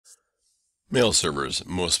Mail servers,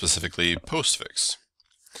 most specifically Postfix.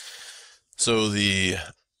 So the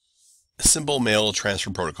Simple Mail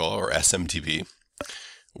Transfer Protocol, or SMTP,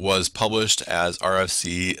 was published as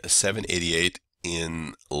RFC 788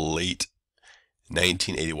 in late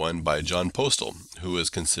 1981 by John Postal, who is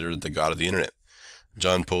considered the god of the internet.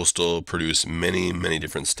 John Postal produced many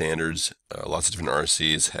different standards. Lots of different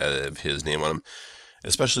RFCs have his name on them,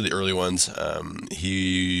 especially the early ones.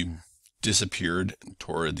 He disappeared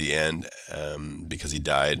toward the end because he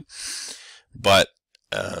died, but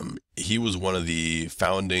he was one of the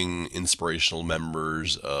founding inspirational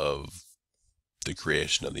members of the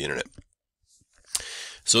creation of the internet.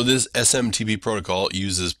 So this SMTP protocol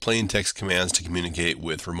uses plain text commands to communicate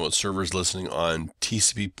with remote servers listening on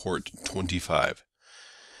TCP port 25.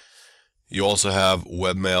 You also have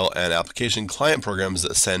webmail and application client programs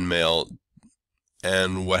that send mail,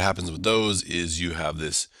 and what happens with those is you have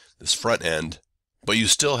this front end, but you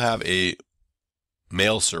still have a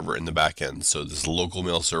mail server in the back end. So this local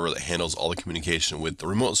mail server that handles all the communication with the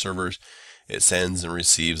remote servers. It sends and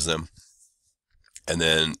receives them, and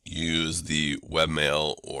then use the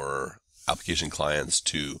webmail or application clients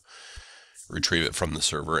to retrieve it from the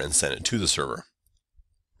server and send it to the server.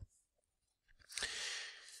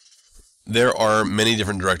 There are many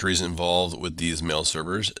different directories involved with these mail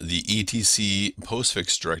servers. The etc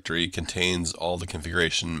postfix directory contains all the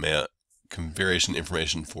configuration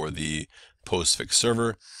information for the postfix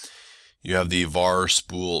server. You have the var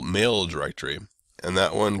spool mail directory, and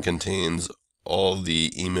that one contains all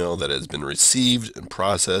the email that has been received and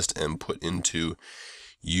processed and put into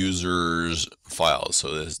users' files.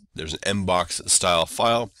 So there's an mbox style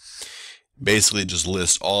file. Basically just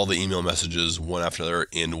lists all the email messages one after another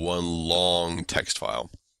in one long text file.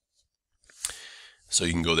 So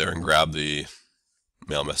you can go there and grab the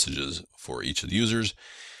mail messages for each of the users.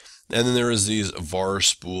 And then there is these var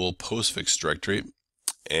spool postfix directory,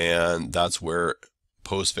 and that's where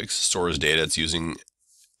postfix stores data it's using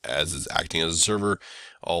as it's acting as a server.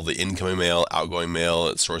 All the incoming mail, outgoing mail,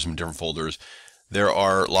 it stores them in different folders. There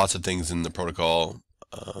are lots of things in the protocol,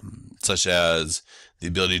 such as the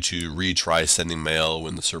ability to retry sending mail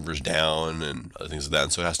when the server's down and other things like that.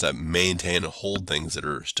 And so it has to maintain and hold things that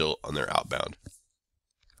are still on their outbound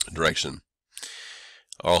direction.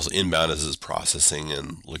 Also inbound as it's processing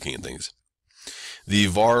and looking at things. The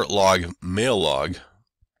var log mail log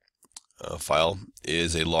file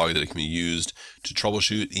is a log that can be used to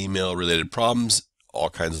troubleshoot email related problems. All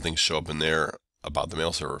kinds of things show up in there about the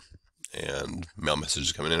mail server and mail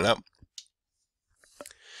messages coming in and out.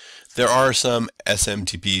 There are some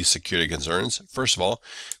SMTP security concerns. First of all,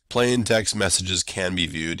 plain text messages can be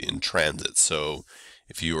viewed in transit. So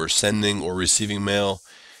if you are sending or receiving mail,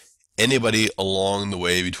 anybody along the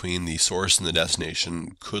way between the source and the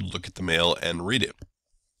destination could look at the mail and read it.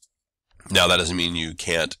 Now that doesn't mean you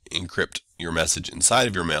can't encrypt your message inside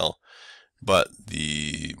of your mail, but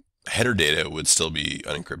the header data would still be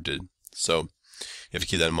unencrypted. So you have to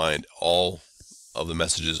keep that in mind. All of the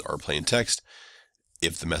messages are plain text.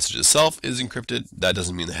 If the message itself is encrypted, that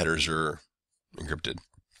doesn't mean the headers are encrypted.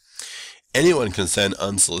 Anyone can send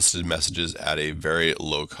unsolicited messages at a very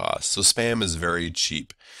low cost. So spam is very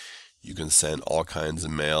cheap. You can send all kinds of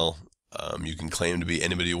mail. You can claim to be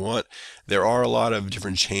anybody you want. There are a lot of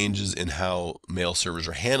different changes in how mail servers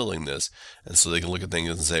are handling this. And so they can look at things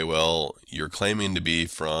and say, well, you're claiming to be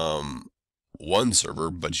from one server,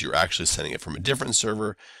 but you're actually sending it from a different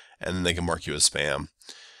server, and then they can mark you as spam.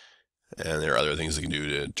 And there are other things they can do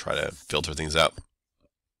to try to filter things out.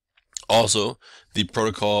 Also, the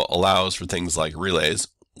protocol allows for things like relays,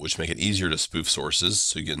 which make it easier to spoof sources,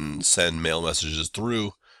 so you can send mail messages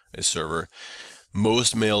through a server.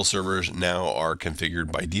 Most mail servers now are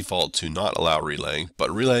configured by default to not allow relaying,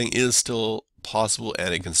 but relaying is still possible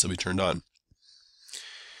and it can still be turned on.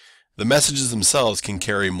 The messages themselves can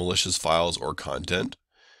carry malicious files or content.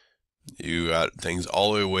 You got things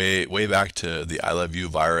all the way back to the I Love You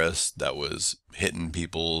virus that was hitting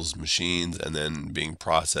people's machines and then being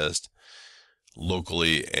processed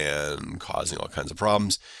locally and causing all kinds of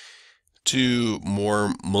problems, to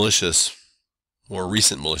more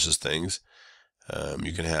recent malicious things.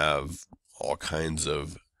 You can have all kinds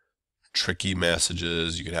of tricky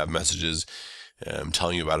messages. You could have messages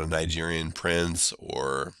telling you about a Nigerian prince,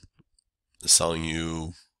 or selling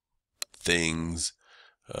you things,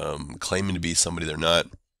 claiming to be somebody they're not.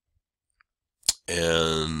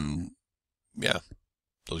 And yeah,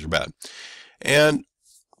 those are bad. And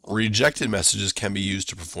rejected messages can be used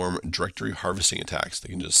to perform directory harvesting attacks. They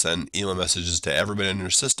can just send email messages to everybody in your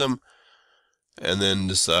system and then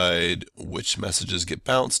decide which messages get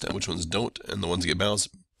bounced and which ones don't. And the ones that get bounced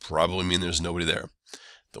probably mean there's nobody there.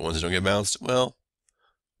 The ones that don't get bounced, well,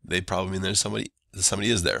 they probably mean there's somebody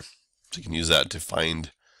is there. So you can use that to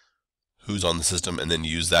find who's on the system and then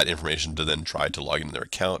use that information to then try to log into their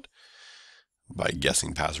account by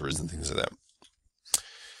guessing passwords and things like that.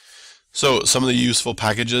 So some of the useful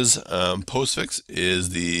packages, Postfix is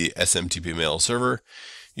the SMTP mail server.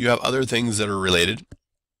 You have other things that are related.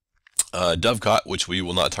 Dovecot, which we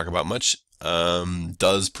will not talk about much,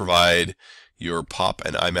 does provide your POP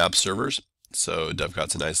and IMAP servers. So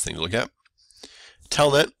Dovecot's a nice thing to look at.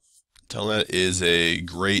 Telnet is a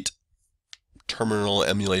great terminal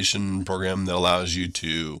emulation program that allows you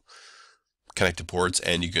to connect to ports,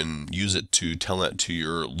 and you can use it to telnet to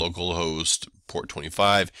your local host port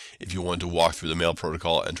 25 if you want to walk through the mail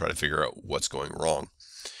protocol and try to figure out what's going wrong.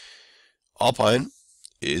 Alpine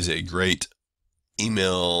is a great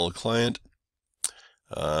email client.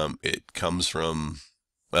 It comes from,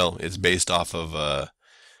 well, it's based off of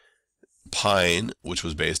Pine, which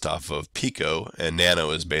was based off of Pico, and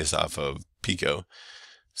Nano is based off of Pico.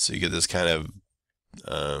 So you get this kind of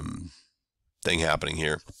thing happening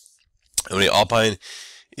here. Anyway, Alpine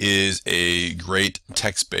is a great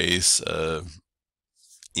text-based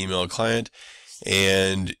email client,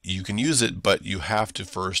 and you can use it, but you have to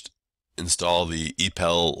first install the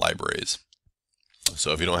EPEL libraries.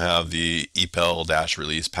 So if you don't have the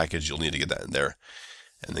EPEL-release package, you'll need to get that in there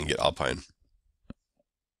and then get Alpine.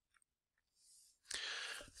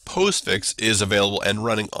 Postfix is available and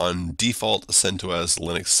running on default CentOS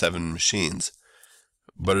Linux 7 machines,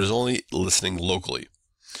 but it is only listening locally.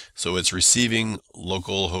 So it's receiving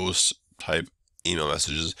local host type email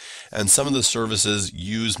messages, and some of the services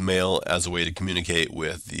use mail as a way to communicate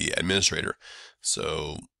with the administrator.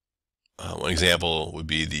 So one example would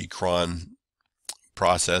be the cron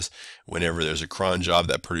process. Whenever there's a cron job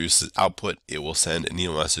that produces output, it will send an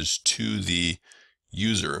email message to the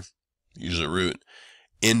user root,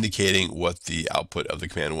 indicating what the output of the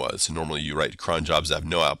command was. So normally you write cron jobs that have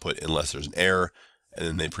no output unless there's an error, and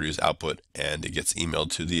then they produce output and it gets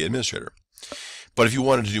emailed to the administrator. But if you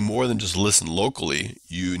wanted to do more than just listen locally,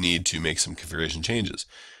 you need to make some configuration changes.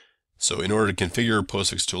 So in order to configure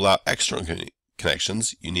Postfix to allow external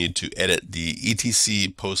connections, you need to edit the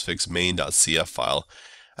etc postfix main.cf file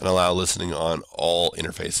and allow listening on all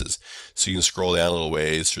interfaces. So you can scroll down a little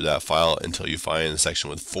ways through that file until you find a section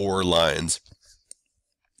with 4 lines.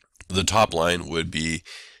 The top line would be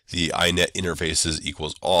the inet interfaces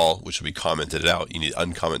equals all, which will be commented out. You need to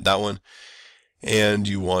uncomment that one. And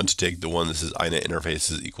you want to take the one that says inet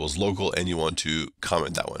interfaces equals local, and you want to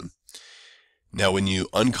comment that one. Now when you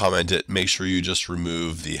uncomment it, make sure you just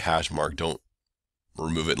remove the hash mark. Don't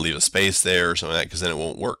remove it and leave a space there or something like that, because then it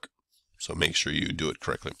won't work. So make sure you do it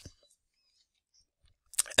correctly.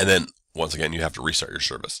 And then once again, you have to restart your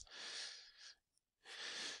service.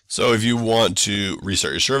 So if you want to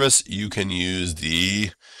restart your service, you can use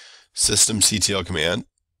the systemctl command.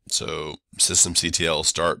 So systemctl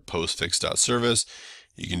start postfix.service.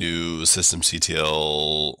 You can do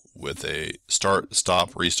systemctl with a start,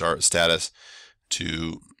 stop, restart status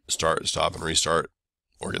to start, stop, and restart,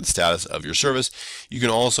 or get the status of your service. You can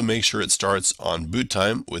also make sure it starts on boot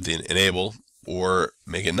time with the enable, or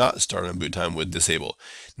make it not start on boot time with disable.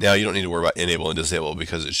 Now you don't need to worry about enable and disable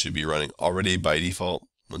because it should be running already by default,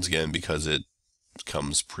 once again, because it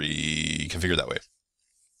comes pre-configured that way.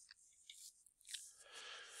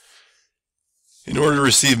 In order to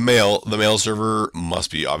receive mail, the mail server must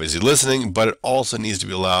be obviously listening, but it also needs to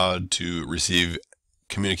be allowed to receive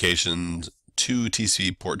communications to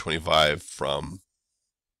TCP port 25 from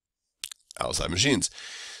outside machines.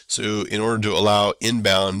 So in order to allow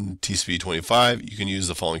inbound TCP 25, you can use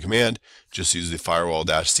the following command. Just use the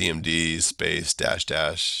firewall-cmd space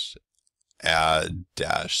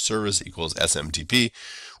 --add-service equals SMTP,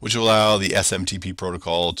 which will allow the SMTP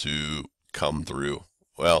protocol to come through.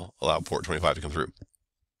 Well, allow port 25 to come through.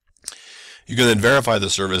 You can then verify the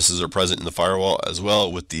services are present in the firewall as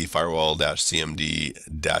well with the firewall-cmd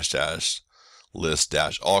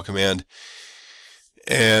 --list-all command.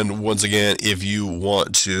 And once again, if you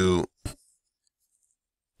want to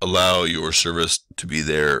allow your service to be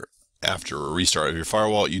there after a restart of your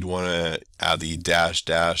firewall, you'd want to add the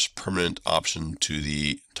 -- permanent option to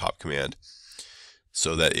the top command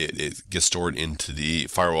so that it gets stored into the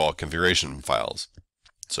firewall configuration files.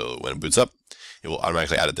 So when it boots up, it will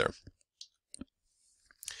automatically add it there.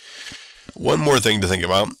 One more thing to think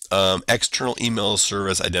about, external email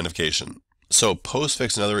service identification. So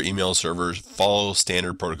Postfix and other email servers follow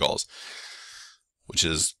standard protocols, which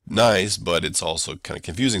is nice, but it's also kind of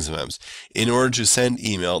confusing sometimes. In order to send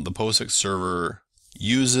email, the Postfix server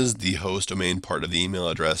uses the host domain part of the email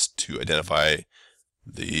address to identify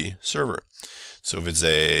the server. So if it's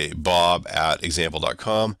a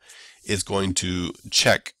bob@example.com, it's going to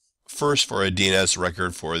check first for a DNS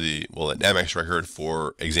record for an MX record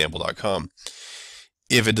for example.com.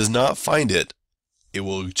 If it does not find it, it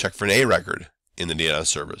will check for an A record in the DNS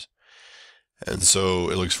service. And so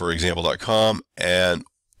it looks for example.com, and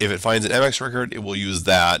if it finds an MX record, it will use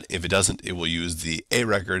that. If it doesn't, it will use the A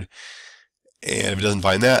record. And if it doesn't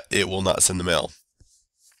find that, it will not send the mail.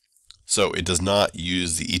 So it does not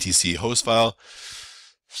use the etc host file.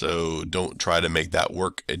 So don't try to make that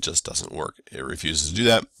work. It just doesn't work. It refuses to do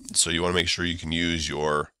that. So you want to make sure you can use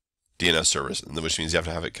your DNS service, which means you have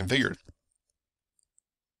to have it configured.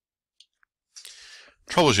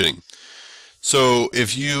 Troubleshooting. So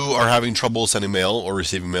if you are having trouble sending mail or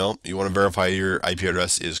receiving mail, you want to verify your IP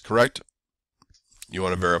address is correct. You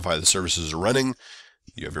want to verify the services are running.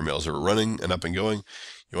 You have your mail server running and up and going.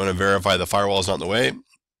 You want to verify the firewall is not in the way.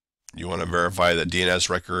 You want to verify that DNS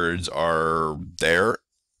records are there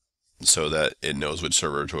so that it knows which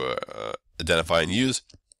server to identify and use.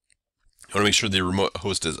 You want to make sure the remote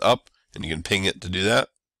host is up, and you can ping it to do that.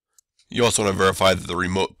 You also want to verify that the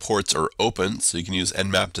remote ports are open, so you can use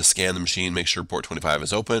Nmap to scan the machine, make sure port 25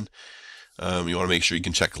 is open. You want to make sure you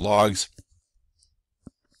can check logs.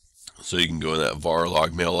 So you can go in that var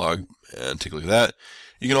log, mail log, and take a look at that.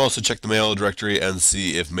 You can also check the mail directory and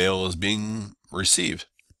see if mail is being received.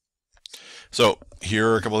 So here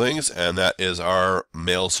are a couple of things, and that is our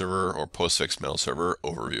mail server or Postfix mail server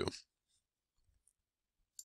overview.